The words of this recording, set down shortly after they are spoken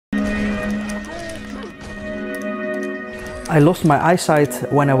I lost my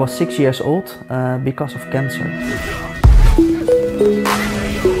eyesight when I was 6 years old because of cancer.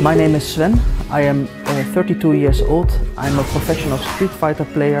 My name is Sven. I am 32 years old. I'm a professional Street Fighter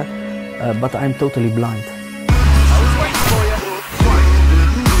player, but I'm totally blind.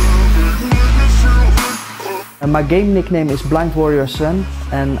 My game nickname is Blind Warrior Sven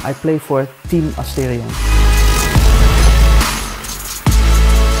and I play for Team Asterion.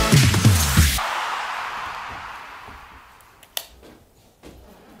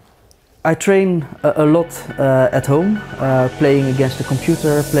 I train a lot at home, playing against the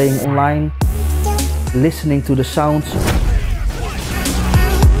computer, playing online, listening to the sounds,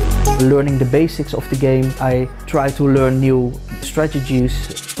 learning the basics of the game. I try to learn new strategies,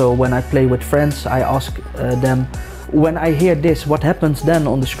 so when I play with friends I ask them, when I hear this, what happens then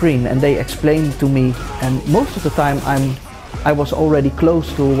on the screen, and they explain to me, and most of the time I was already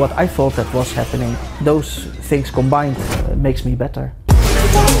close to what I thought that was happening. Those things combined makes me better.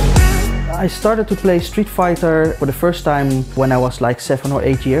 I started to play Street Fighter for the first time when I was like 7 or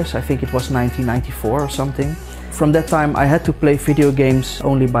 8 years. I think it was 1994 or something. From that time I had to play video games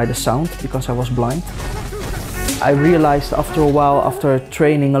only by the sound because I was blind. I realized after a while, after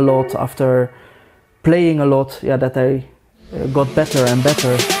training a lot, after playing a lot, that I got better and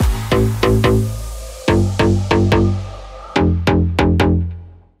better.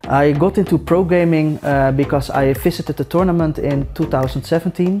 I got into pro gaming because I visited a tournament in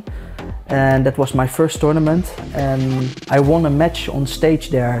 2017. And that was my first tournament, and I won a match on stage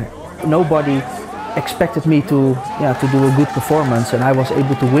there. Nobody expected me to do a good performance, and I was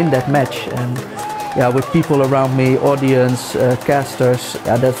able to win that match. And with people around me, audience, casters,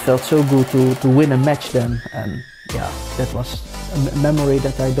 that felt so good to win a match then. And that was a memory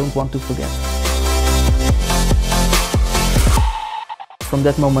that I don't want to forget. From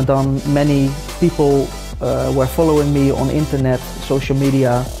that moment on, many people were following me on internet, social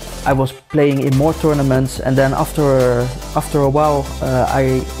media. I was playing in more tournaments, and then after a while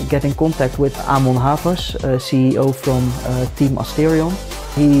I get in contact with Amon Havers, CEO from Team Asterion.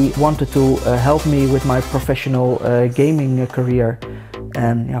 He wanted to help me with my professional gaming career,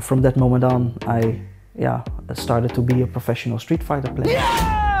 and from that moment on I started to be a professional Street Fighter player.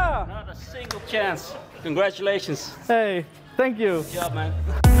 Yeah! Not a single chance. Congratulations. Hey, thank you. Good job, man.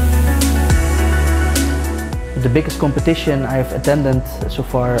 The biggest competition I have attended so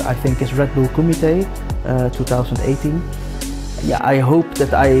far, I think, is Red Bull Kumite 2018. I hope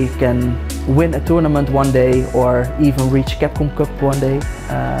that I can win a tournament one day or even reach Capcom Cup one day.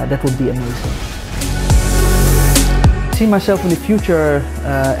 That would be amazing. I see myself in the future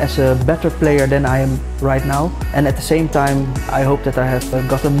as a better player than I am right now, and at the same time I hope that I have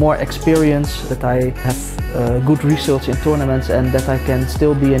gotten more experience, that I have good results in tournaments, and that I can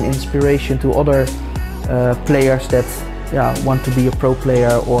still be an inspiration to other players that want to be a pro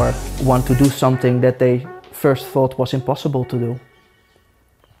player or want to do something that they first thought was impossible to do.